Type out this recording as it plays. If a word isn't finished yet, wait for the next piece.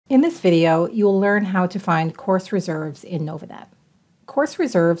In this video, you will learn how to find course reserves in Novanet. Course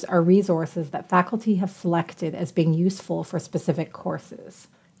reserves are resources that faculty have selected as being useful for specific courses.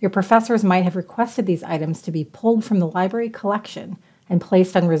 Your professors might have requested these items to be pulled from the library collection and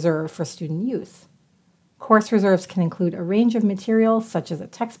placed on reserve for student use. Course reserves can include a range of materials such as a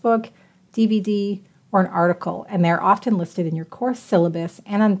textbook, DVD, or an article, and they are often listed in your course syllabus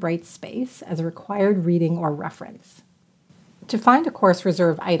and on Brightspace as a required reading or reference. To find a course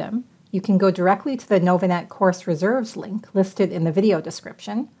reserve item, you can go directly to the Novanet Course Reserves link listed in the video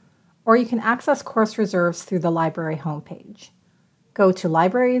description, or you can access course reserves through the library homepage. Go to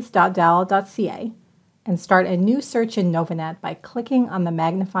libraries.dal.ca and start a new search in Novanet by clicking on the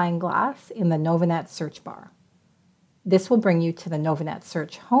magnifying glass in the Novanet search bar. This will bring you to the Novanet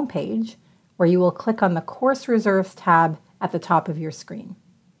search homepage, where you will click on the Course Reserves tab at the top of your screen.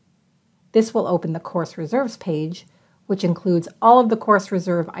 This will open the Course Reserves page, which includes all of the course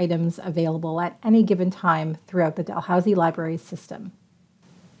reserve items available at any given time throughout the Dalhousie library system.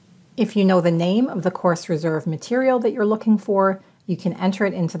 If you know the name of the course reserve material that you're looking for, you can enter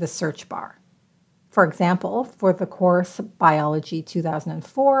it into the search bar. For example, for the course Biology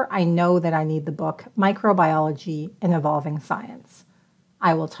 2004, I know that I need the book Microbiology and Evolving Science.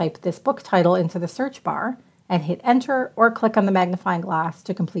 I will type this book title into the search bar and hit enter or click on the magnifying glass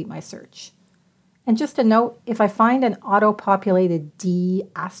to complete my search. And just a note, if I find an auto-populated D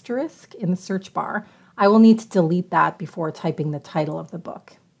asterisk in the search bar, I will need to delete that before typing the title of the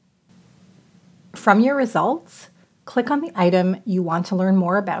book. From your results, click on the item you want to learn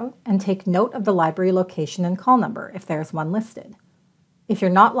more about and take note of the library location and call number if there's one listed. If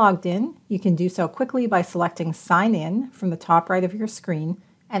you're not logged in, you can do so quickly by selecting Sign In from the top right of your screen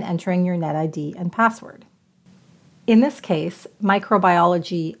and entering your NetID and password. In this case,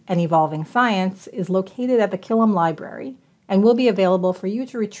 Microbiology and Evolving Science is located at the Killam Library and will be available for you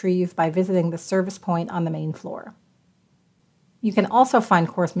to retrieve by visiting the service point on the main floor. You can also find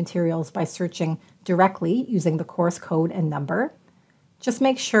course materials by searching directly using the course code and number. Just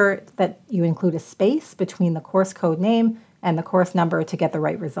make sure that you include a space between the course code name and the course number to get the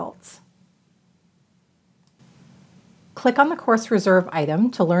right results. Click on the course reserve item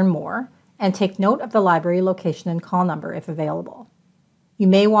to learn more, and take note of the library location and call number if available. You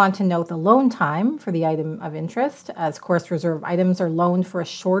may want to note the loan time for the item of interest, as course reserve items are loaned for a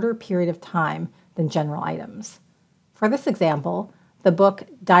shorter period of time than general items. For this example, the book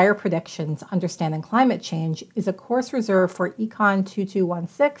Dire Predictions: Understanding Climate Change is a course reserve for Econ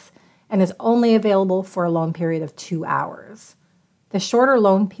 2216 and is only available for a loan period of 2 hours. The shorter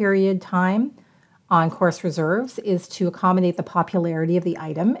loan period time on course reserves is to accommodate the popularity of the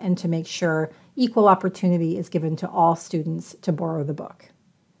item and to make sure equal opportunity is given to all students to borrow the book.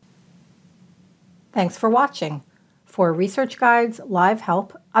 Thanks for watching. For research guides, live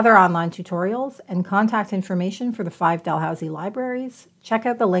help, other online tutorials, and contact information for the 5 Dalhousie libraries, check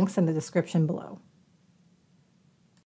out the links in the description below.